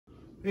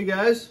Hey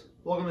guys,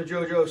 welcome to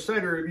JoJo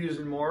Cider Reviews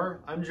and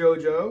More. I'm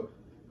JoJo.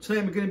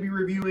 Today I'm going to be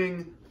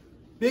reviewing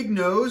Big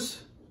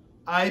Nose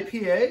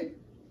IPA,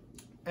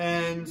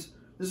 and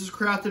this is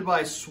crafted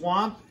by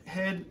Swamp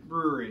Head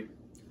Brewery.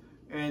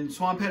 And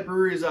Swamp Head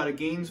Brewery is out of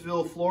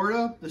Gainesville,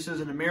 Florida. This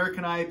is an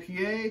American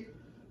IPA,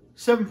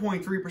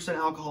 7.3%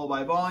 alcohol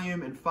by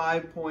volume and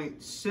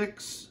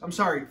 56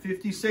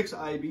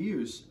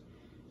 IBUs.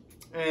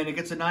 And it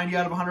gets a 90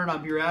 out of 100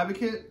 on Beer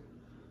Advocate.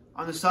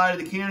 On the side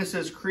of the can it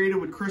says, created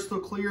with crystal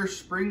clear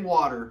spring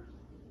water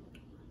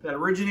that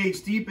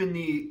originates deep in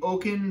the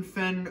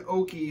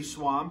Okefenokee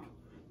swamp.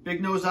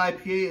 Big Nose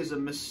IPA is a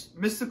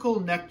mystical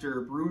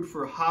nectar brewed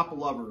for hop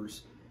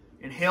lovers.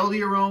 Inhale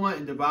the aroma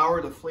and devour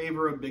the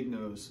flavor of Big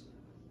Nose.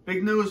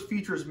 Big Nose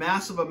features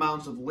massive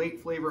amounts of late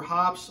flavor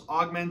hops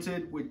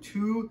augmented with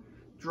 2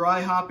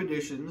 dry hop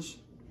additions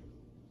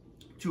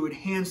to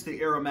enhance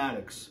the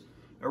aromatics.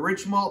 A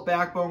rich malt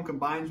backbone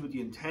combines with the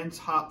intense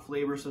hop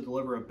flavors to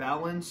deliver a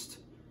balanced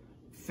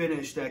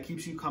finish that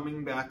keeps you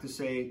coming back to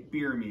say,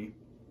 beer me.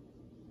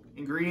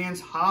 Ingredients: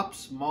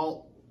 hops,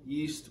 malt,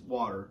 yeast,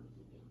 water.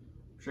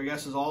 Which I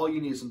guess is all you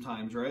need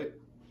sometimes, right?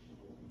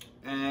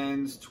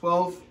 And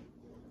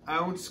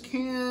 12-ounce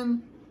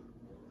can.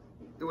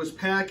 It was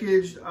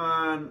packaged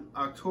on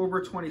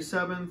October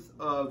 27th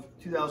of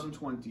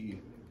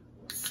 2020.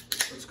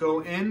 Let's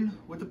go in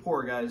with the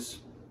pour, guys.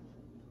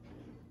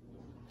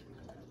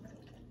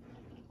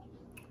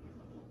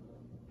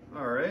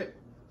 All right.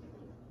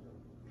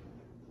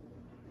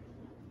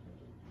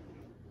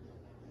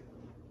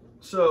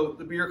 So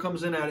the beer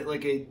comes in at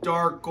like a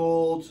dark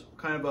gold,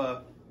 kind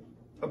of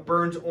a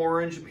burnt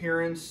orange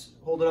appearance.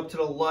 Hold it up to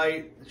the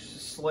light. It's just a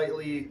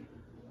slightly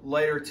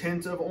lighter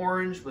tint of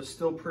orange, but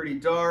still pretty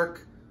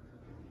dark.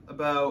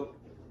 About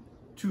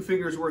 2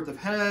 fingers worth of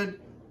head.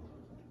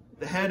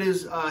 The head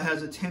has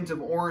a tint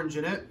of orange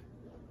in it.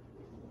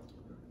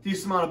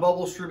 Decent amount of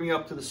bubbles streaming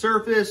up to the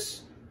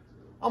surface.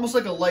 Almost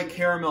like a light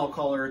caramel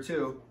color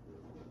too.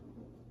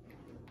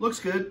 Looks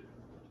good.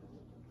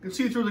 You can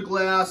see through the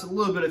glass, a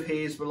little bit of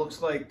haze, but it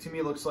looks like, to me,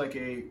 it looks like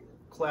a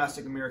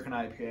classic American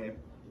IPA.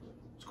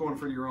 Let's go in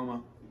for the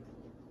aroma.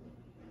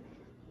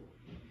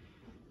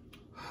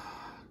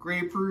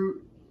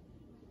 Grapefruit,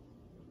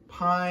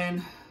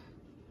 pine.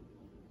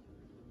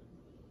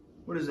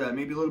 What is that?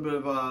 Maybe a little bit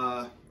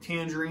of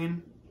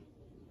tangerine,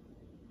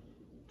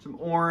 some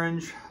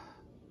orange.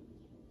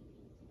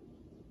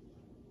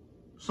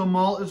 Some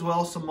malt as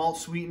well, some malt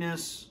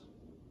sweetness.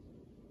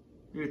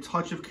 Maybe a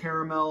touch of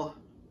caramel.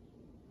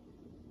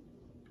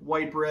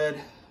 White bread.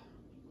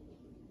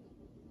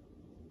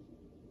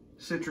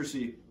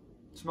 Citrusy.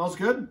 Smells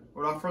good.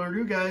 Without further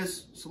ado,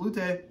 guys, salute.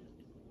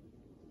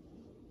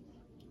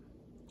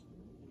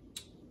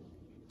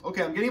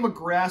 Okay, I'm getting a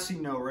grassy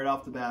note right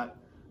off the bat.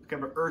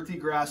 Kind of an earthy,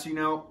 grassy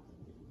note.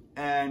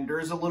 And there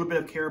is a little bit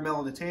of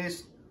caramel in the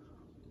taste.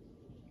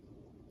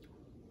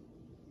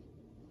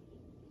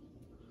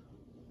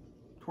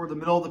 Toward the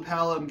middle of the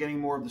palate, I'm getting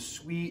more of the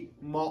sweet,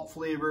 malt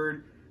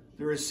flavored.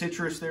 There is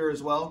citrus there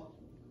as well.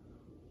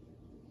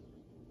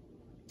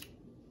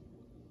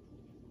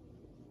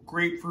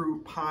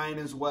 Grapefruit, pine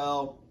as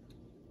well.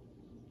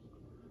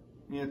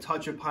 A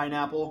touch of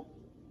pineapple.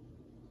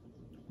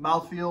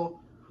 Mouthfeel.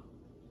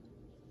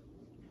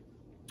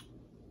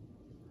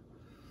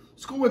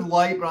 Let's go with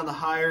light, but on the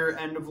higher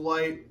end of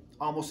light,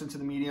 almost into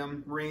the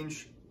medium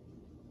range.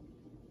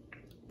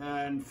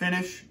 And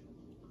finish.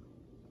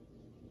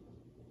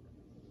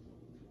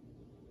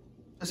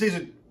 I say it's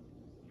a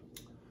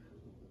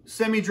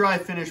semi-dry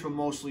finish, but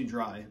mostly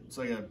dry. It's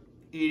like a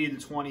 80 to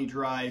 20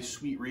 dry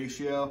sweet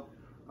ratio.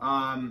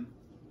 Can't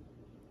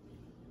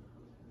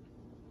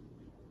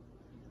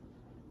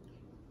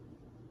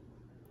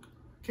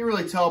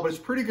really tell, but it's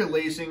pretty good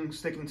lacing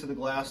sticking to the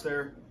glass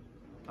there.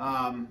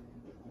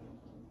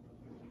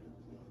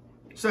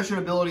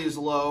 Sessionability is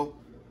low,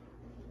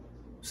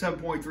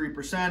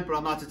 7.3%, but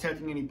I'm not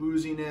detecting any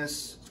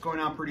booziness. It's going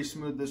down pretty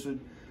smooth. This would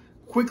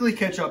quickly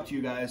catch up to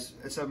you guys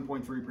at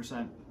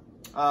 7.3%.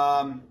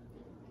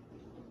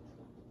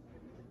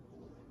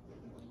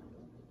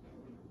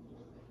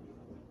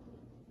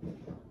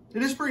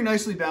 It is pretty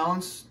nicely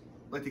balanced,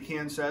 like the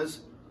can says.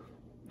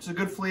 It's a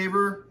good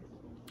flavor.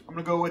 I'm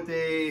gonna go with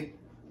a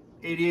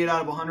 88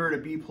 out of 100, a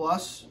B+.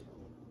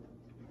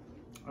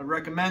 I'd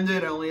recommend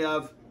it. I only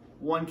have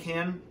 1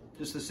 can,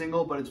 just a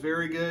single, but it's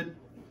very good.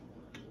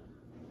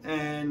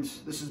 And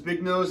this is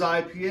Big Nose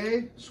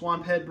IPA,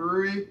 Swamp Head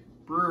Brewery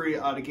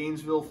out of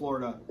Gainesville,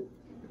 Florida.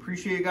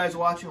 Appreciate you guys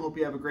watching. Hope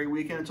you have a great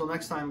weekend. Until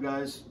next time,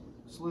 guys.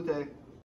 Salute.